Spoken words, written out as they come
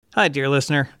Hi, dear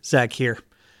listener. Zach here.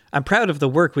 I'm proud of the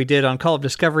work we did on Call of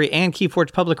Discovery and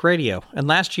KeyForge Public Radio, and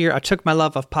last year I took my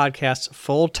love of podcasts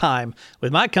full-time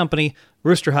with my company,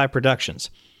 Rooster High Productions.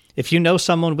 If you know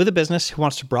someone with a business who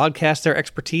wants to broadcast their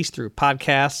expertise through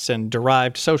podcasts and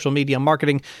derived social media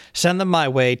marketing, send them my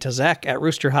way to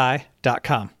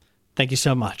zach@roosterhigh.com. Thank you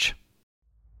so much.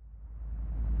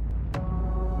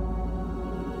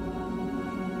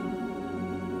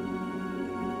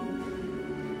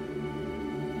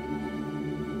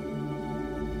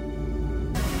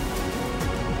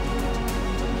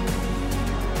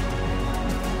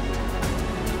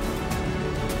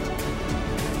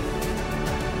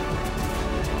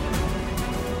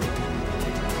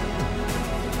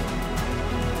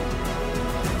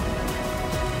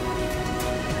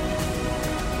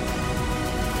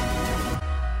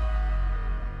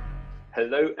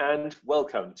 Hello and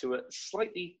welcome to a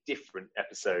slightly different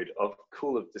episode of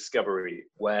Call of Discovery,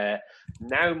 where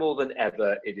now more than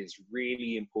ever it is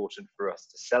really important for us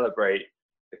to celebrate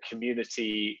the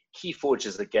community, KeyForge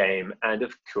as a game, and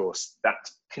of course that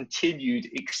continued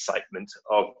excitement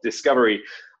of Discovery.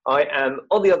 I am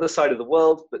on the other side of the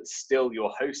world, but still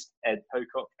your host, Ed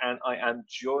Pocock, and I am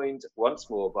joined once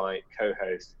more by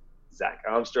co-host Zach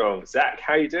Armstrong. Zach,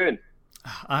 how are you doing?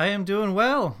 I am doing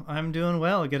well. I'm doing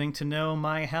well. Getting to know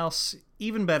my house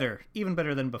even better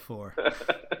than before.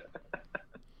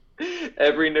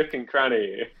 Every nook and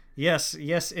cranny. Yes,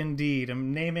 indeed.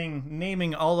 I'm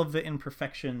naming all of the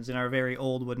imperfections in our very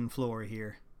old wooden floor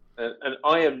here. And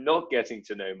I am not getting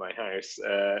to know my house.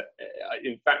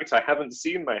 In fact, I haven't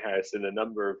seen my house in a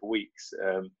number of weeks,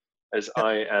 as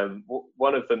I am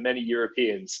one of the many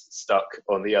Europeans stuck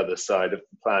on the other side of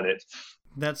the planet.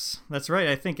 That's right.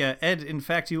 I think, Ed, in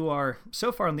fact, you are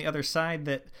so far on the other side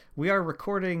that we are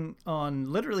recording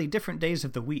on literally different days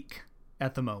of the week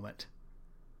at the moment.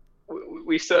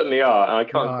 We certainly are. I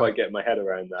can't quite get my head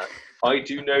around that. I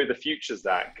do know the future,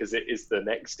 Zach, because it is the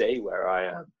next day where I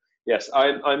am. Yes,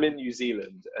 I'm in New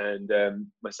Zealand, and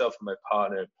myself and my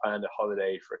partner planned a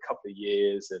holiday for a couple of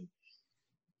years, and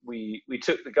we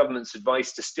took the government's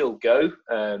advice to still go,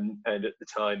 and at the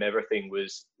time everything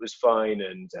was fine,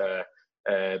 and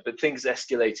but things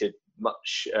escalated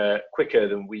much quicker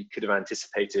than we could have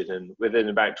anticipated, and within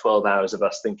about 12 hours of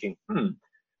us thinking, I'm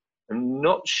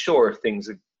not sure if things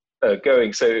are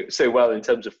going so well in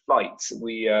terms of flights,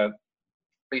 we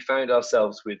found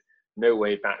ourselves with no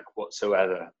way back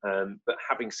whatsoever. But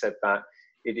having said that,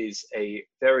 it is a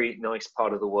very nice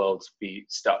part of the world to be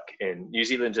stuck in. New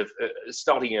Zealand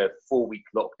starting a 4-week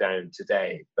lockdown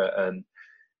today, but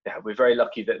yeah, we're very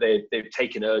lucky that they've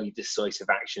taken early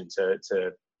decisive action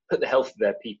to put the health of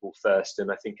their people first,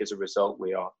 and I think as a result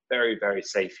we are very, very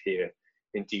safe here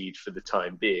indeed for the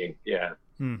time being. Yeah.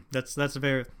 That's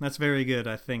very good.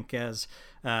 I think as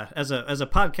a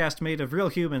podcast made of real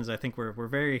humans, I think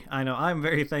I'm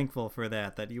very thankful for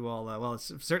that you all well,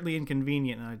 it's certainly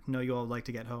inconvenient, and I know you all like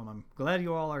to get home. I'm glad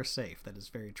you all are safe. That is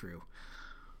very true.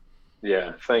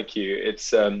 Yeah, thank you.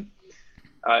 It's been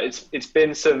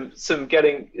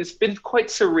it's been quite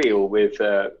surreal with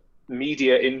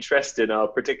media interest in our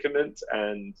predicament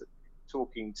and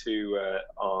talking to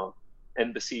our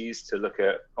embassies to look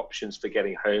at options for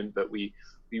getting home, but we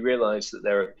realize that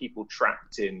there are people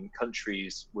trapped in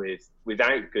countries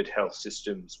without good health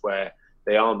systems where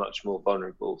they are much more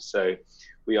vulnerable. So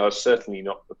we are certainly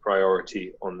not the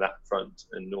priority on that front,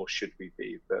 and nor should we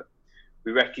be. But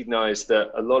we recognize that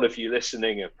a lot of you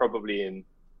listening are probably in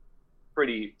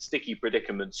pretty sticky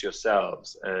predicaments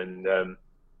yourselves, and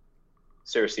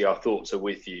seriously, our thoughts are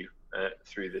with you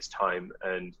through this time,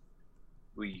 and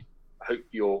we hope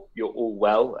you're all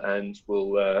well, and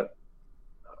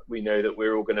we know that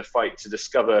we're all going to fight to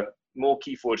discover more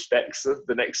KeyForge decks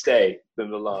the next day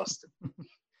than the last.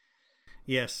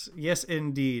 Yes,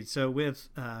 indeed. So with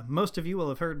most of you will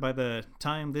have heard by the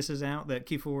time this is out that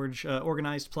KeyForge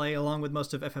organized play, along with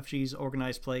most of FFG's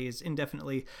organized play, is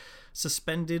indefinitely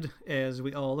suspended as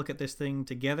we all look at this thing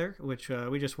together, which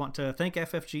we just want to thank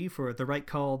FFG for the right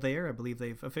call there. I believe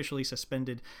they've officially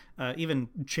suspended even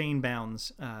chain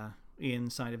bounds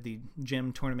inside of the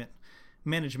GEM tournament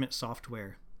management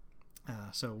software.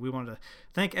 So we want to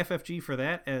thank FFG for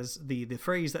that, as the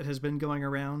phrase that has been going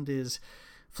around is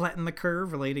flatten the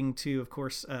curve, relating to, of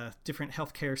course, different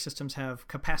healthcare systems have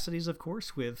capacities, of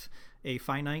course, with a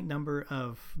finite number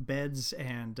of beds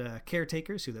and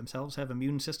caretakers who themselves have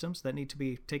immune systems that need to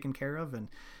be taken care of, and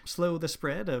slow the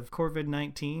spread of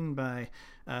COVID-19 by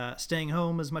staying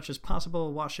home as much as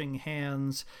possible, washing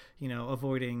hands,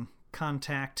 avoiding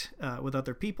contact with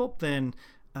other people. Then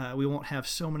we won't have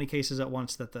so many cases at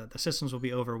once that the systems will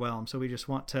be overwhelmed. So we just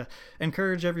want to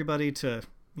encourage everybody to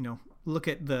look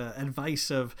at the advice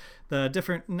of the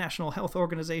different national health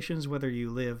organizations, whether you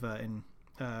live in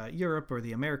Europe or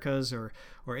the Americas or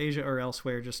Asia or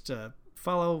elsewhere. Just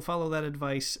follow that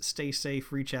advice, stay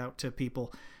safe, reach out to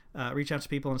people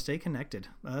and stay connected.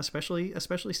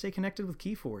 Especially stay connected with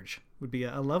KeyForge would be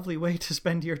a lovely way to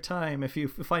spend your time if you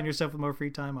find yourself with more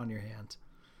free time on your hands.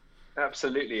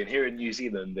 Absolutely. And here in New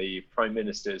Zealand, the Prime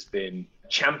Minister has been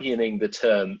championing the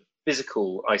term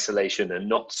physical isolation and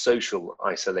not social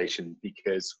isolation,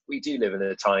 because we do live in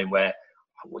a time where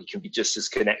we can be just as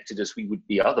connected as we would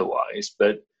be otherwise,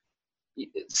 but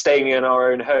staying in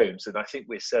our own homes. And I think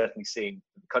we're certainly seeing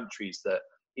countries that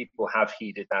people have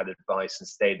heeded that advice and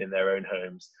stayed in their own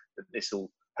homes, that this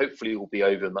will hopefully will be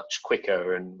over much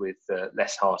quicker and with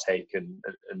less heartache and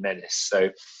menace. So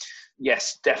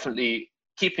yes, definitely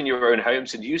keep in your own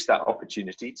homes and use that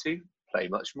opportunity to play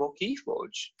much more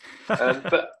KeyForge.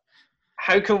 But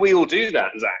how can we all do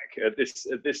that, Zach, at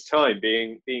this time,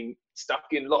 being stuck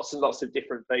in lots and lots of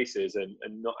different places and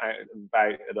not out and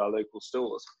about at our local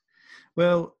stores?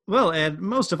 Well, Ed,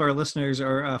 most of our listeners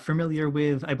are familiar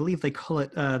with, I believe they call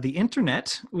it the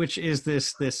internet, which is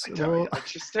this. I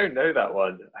just don't know that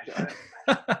one.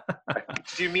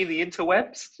 Do you mean the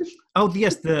interwebs? Oh,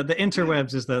 yes, the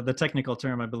interwebs is the technical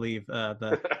term, I believe.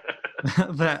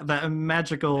 That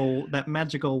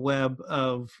magical web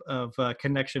of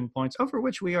connection points over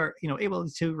which we are able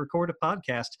to record a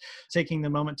podcast. Taking the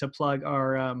moment to plug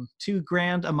our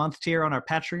 $2,000 a month tier on our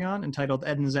Patreon entitled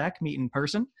Ed and Zach Meet in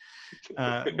Person,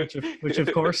 which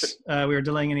of course we are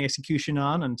delaying any execution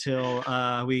on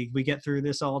until we get through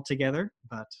this all together.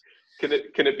 But can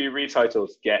it be retitled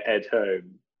Get Ed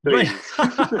Home? Please.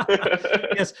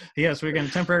 yes, we're going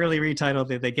to temporarily retitle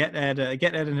the Get Ed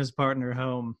and His Partner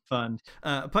Home Fund.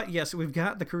 But yes, we've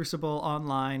got the Crucible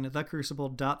online.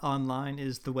 thecrucible.online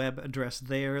is the web address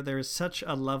there. There is such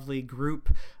a lovely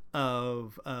group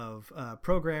of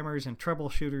programmers and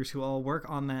troubleshooters who all work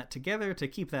on that together to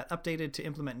keep that updated, to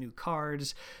implement new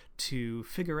cards, to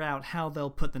figure out how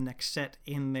they'll put the next set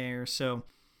in there. So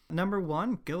number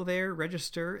one, go there,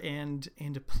 register, and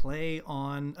play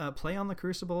on the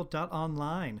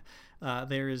Crucible.online.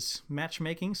 There is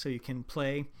matchmaking, so you can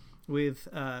play with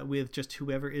just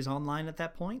whoever is online at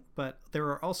that point. But there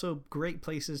are also great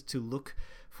places to look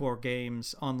for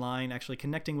games online, actually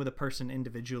connecting with a person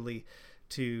individually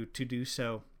to do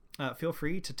so. Feel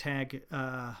free to tag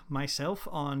myself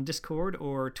on Discord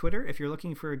or Twitter if you're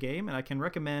looking for a game, and I can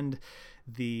recommend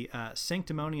the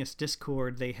Sanctimonious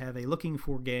Discord. They have a looking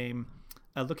for game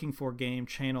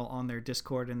channel on their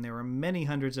Discord, and there are many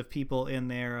hundreds of people in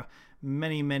there,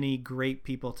 many great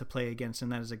people to play against,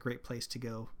 and that is a great place to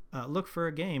go look for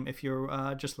a game if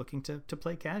you're just looking to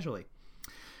play casually.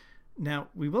 Now,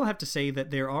 we will have to say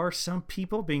that there are some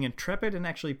people being intrepid and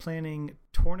actually planning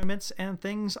tournaments and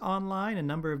things online. A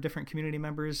number of different community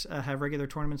members have regular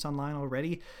tournaments online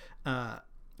already,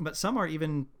 but some are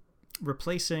even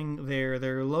replacing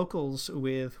their locals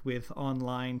with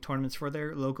online tournaments for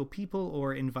their local people,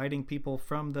 or inviting people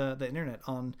from the internet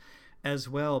on as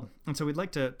well. And so we'd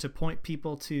like to point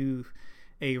people to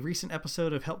a recent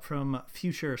episode of Help from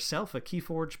Future Self, a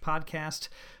KeyForge podcast,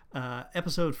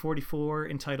 episode 44,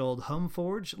 entitled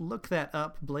Homeforge. Look that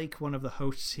up. Blake, one of the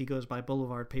hosts, he goes by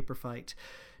Boulevard Paper Fight,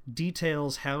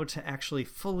 details how to actually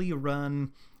fully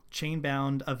run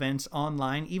chainbound events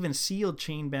online, even sealed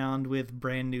chainbound with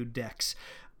brand new decks.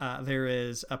 There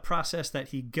is a process that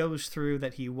he goes through,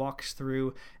 that he walks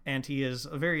through, and he is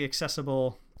very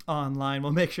accessible online.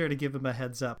 We'll make sure to give him a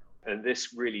heads up. And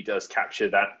this really does capture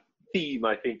that theme,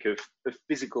 I think, of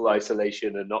physical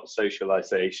isolation and not social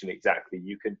isolation. Exactly.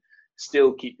 You can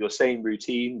still keep your same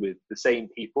routine with the same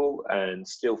people and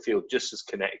still feel just as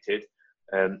connected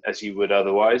as you would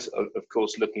otherwise. Of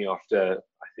course, looking after,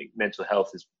 I think, mental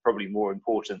health is probably more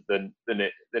important than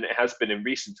it has been in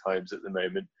recent times at the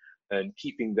moment, and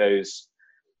keeping those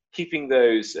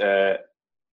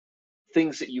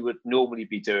things that you would normally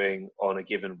be doing on a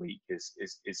given week is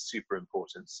super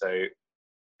important. So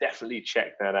definitely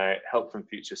check that out. Help from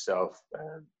Future Self.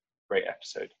 Great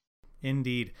episode.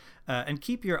 Indeed. And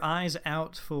keep your eyes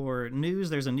out for news.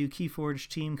 There's a new KeyForge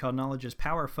team called Knowledge is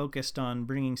Power, focused on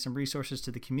bringing some resources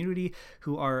to the community,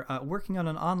 who are working on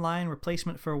an online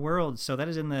replacement for Worlds. So that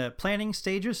is in the planning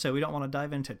stages, so we don't want to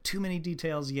dive into too many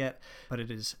details yet, but it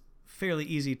is fairly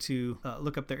easy to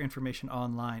look up their information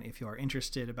online if you are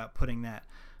interested about putting that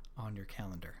on your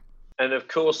calendar. And of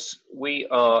course, we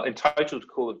are entitled to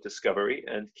Call of Discovery,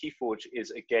 and KeyForge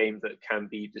is a game that can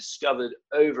be discovered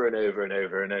over and over and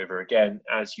over and over again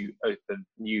as you open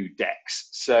new decks.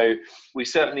 So we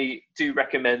certainly do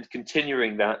recommend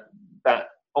continuing that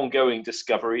ongoing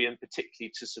discovery, and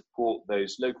particularly to support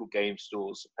those local game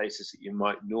stores, places that you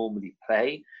might normally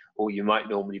play or you might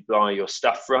normally buy your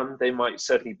stuff from. They might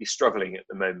certainly be struggling at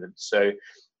the moment. So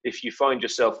if you find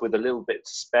yourself with a little bit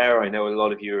to spare, I know a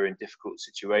lot of you are in difficult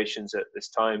situations at this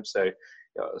time, so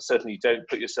certainly don't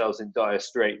put yourselves in dire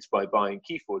straits by buying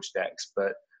KeyForge decks,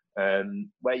 but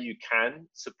where you can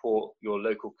support your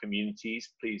local communities,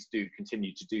 please do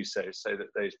continue to do so, so that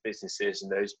those businesses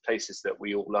and those places that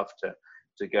we all love to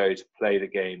go to play the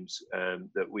games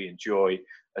that we enjoy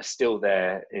are still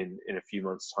there in a few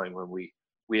months' time when we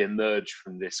emerge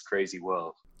from this crazy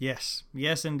world. Yes,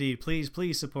 indeed.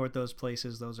 Please support those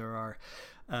places. Those are our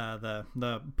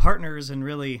the partners in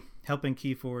really helping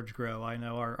KeyForge grow. I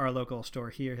know our local store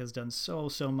here has done so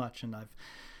much, and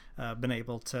I've been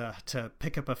able to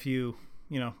pick up a few.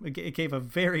 You know, it gave a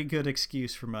very good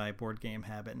excuse for my board game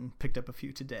habit, and picked up a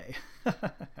few today.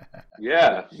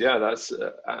 yeah, that's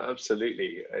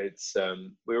absolutely. It's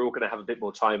we're all going to have a bit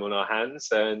more time on our hands,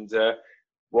 and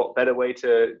what better way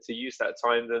to use that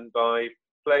time than by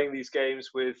playing these games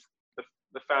with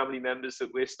the family members that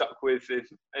we're stuck with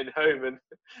in home, and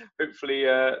hopefully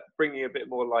bringing a bit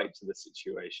more light to the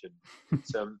situation.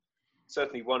 It's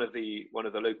certainly one of the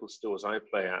local stores I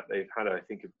play at. They've had, I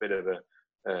think, a bit of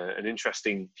an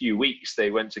interesting few weeks.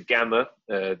 They went to GAMA,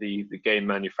 the game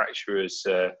manufacturers,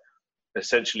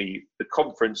 essentially the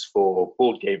conference for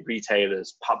board game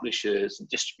retailers, publishers, and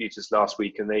distributors last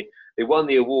week, and they won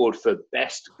the award for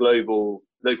best global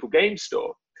local game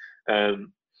store.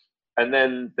 And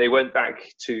then they went back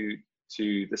to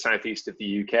the southeast of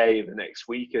the UK the next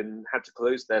week and had to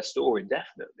close their store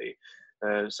indefinitely.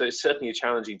 So it's certainly a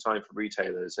challenging time for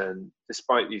retailers. And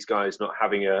despite these guys not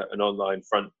having an online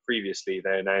front previously,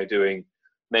 they're now doing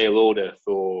mail order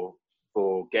for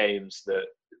games that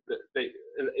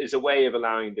is a way of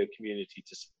allowing the community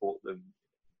to support them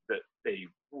that they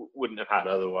wouldn't have had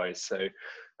otherwise. So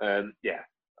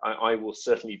I will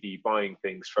certainly be buying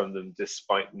things from them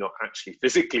despite not actually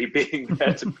physically being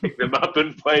there to pick them up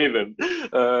and play them.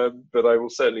 But I will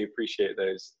certainly appreciate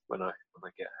those when I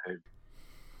get home.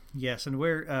 Yes, and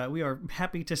we are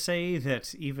happy to say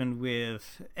that even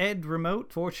with Ed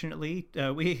remote, fortunately,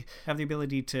 we have the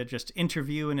ability to just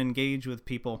interview and engage with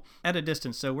people at a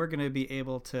distance. So we're going to be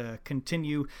able to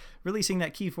continue releasing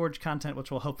that KeyForge content,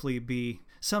 which will hopefully be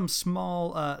some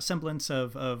small semblance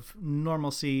of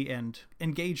normalcy and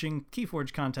engaging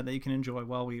KeyForge content that you can enjoy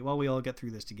while we all get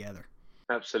through this together.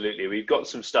 Absolutely. We've got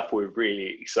some stuff we're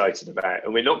really excited about,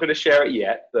 and we're not going to share it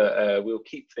yet, but we'll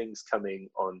keep things coming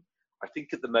on, I think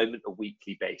at the moment, a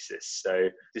weekly basis. So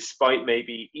despite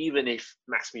maybe, even if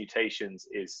Mass Mutations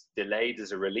is delayed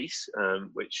as a release,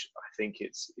 which I think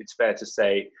it's fair to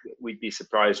say we'd be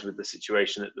surprised with the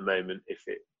situation at the moment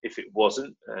if it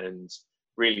wasn't, and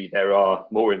really there are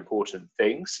more important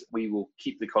things, we will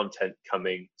keep the content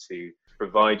coming to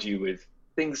provide you with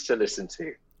things to listen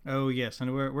to. Oh yes,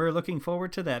 and we're looking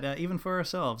forward to that, even for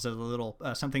ourselves, as a little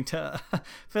something to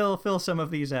fill some of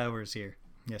these hours here.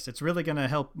 Yes, it's really going to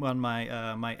help on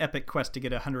my my epic quest to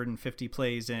get 150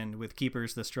 plays in with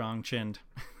Keepers the Strong Chinned.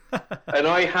 And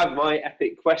I have my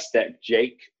epic quest deck,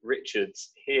 Jake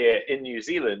Richards, here in New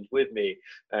Zealand with me.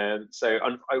 So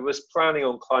I was planning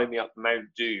on climbing up Mount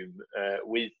Doom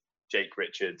with Jake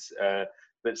Richards,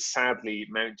 but sadly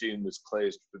Mount Doom was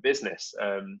closed for business.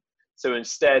 So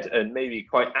instead, and maybe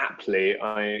quite aptly,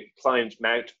 I climbed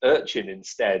Mount Urchin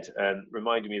instead,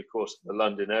 reminding me, of course, of the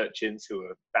London Urchins who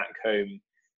are back home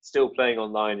still playing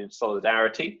online in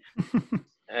solidarity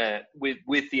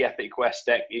with the epic quest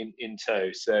deck in tow.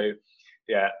 So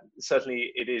yeah,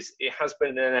 certainly it has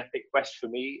been an epic quest for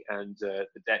me, and the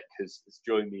deck has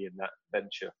joined me in that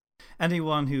venture.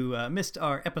 Anyone who missed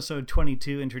our episode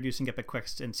 22 introducing Epic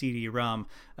Quest and CD-ROM,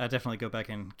 definitely go back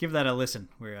and give that a listen.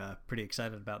 We're pretty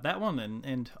excited about that one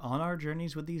and on our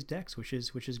journeys with these decks, which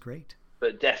is great.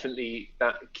 But definitely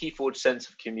that KeyForge sense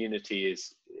of community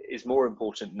is more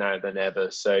important now than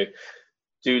ever. So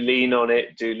do lean on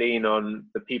it. Do lean on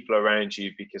the people around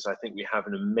you, because I think we have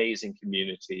an amazing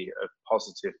community of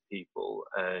positive people,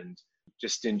 and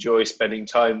just enjoy spending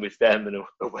time with them and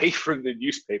away from the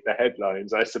newspaper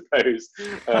headlines, I suppose,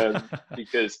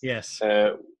 because yes,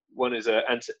 one is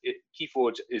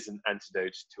KeyForge is an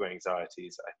antidote to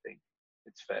anxieties. I think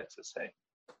it's fair to say.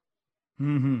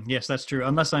 Mm-hmm. Yes, that's true.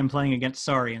 Unless I'm playing against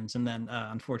Saurians, and then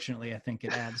unfortunately, I think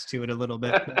it adds to it a little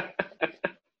bit.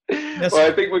 Well,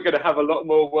 I think we're going to have a lot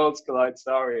more Worlds Collide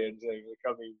Saurians over the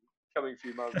coming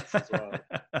few months as well.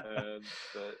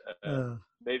 But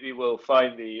maybe we'll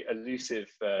find the elusive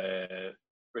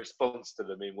response to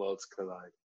them in Worlds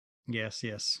Collide. Yes,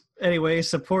 yes. Anyway,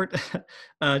 support,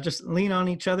 just lean on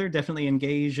each other, definitely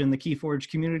engage in the KeyForge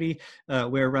community.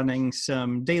 We're running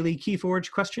some daily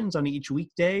KeyForge questions on each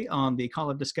weekday on the Call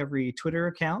of Discovery Twitter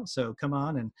account. So come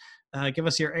on and give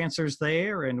us your answers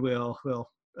there, and we'll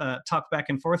talk back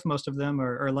and forth. Most of them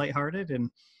are lighthearted, and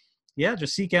yeah,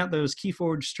 just seek out those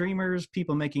KeyForge streamers,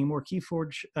 people making more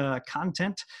KeyForge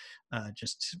content.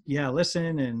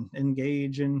 Listen and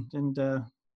engage and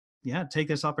take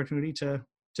this opportunity to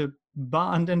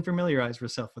bond and familiarize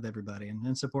yourself with everybody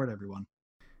and support everyone.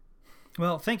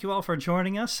 Well, thank you all for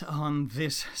joining us on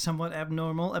this somewhat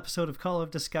abnormal episode of Call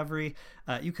of Discovery.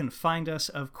 You can find us,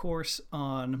 of course,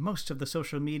 on most of the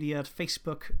social media,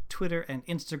 Facebook, Twitter, and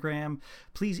Instagram.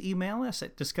 Please email us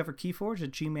at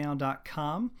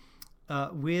discoverkeyforge@gmail.com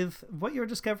with what you're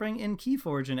discovering in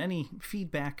KeyForge and any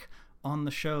feedback on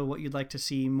the show, what you'd like to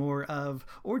see more of,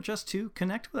 or just to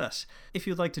connect with us. If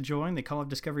you'd like to join the Call of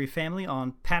Discovery family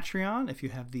on Patreon, if you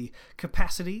have the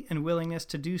capacity and willingness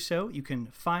to do so, you can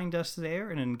find us there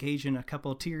and engage in a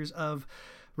couple tiers of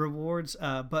rewards.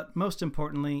 But most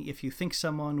importantly, if you think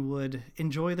someone would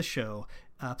enjoy the show,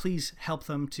 please help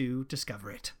them to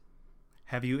discover it.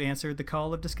 Have you answered the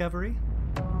call of discovery?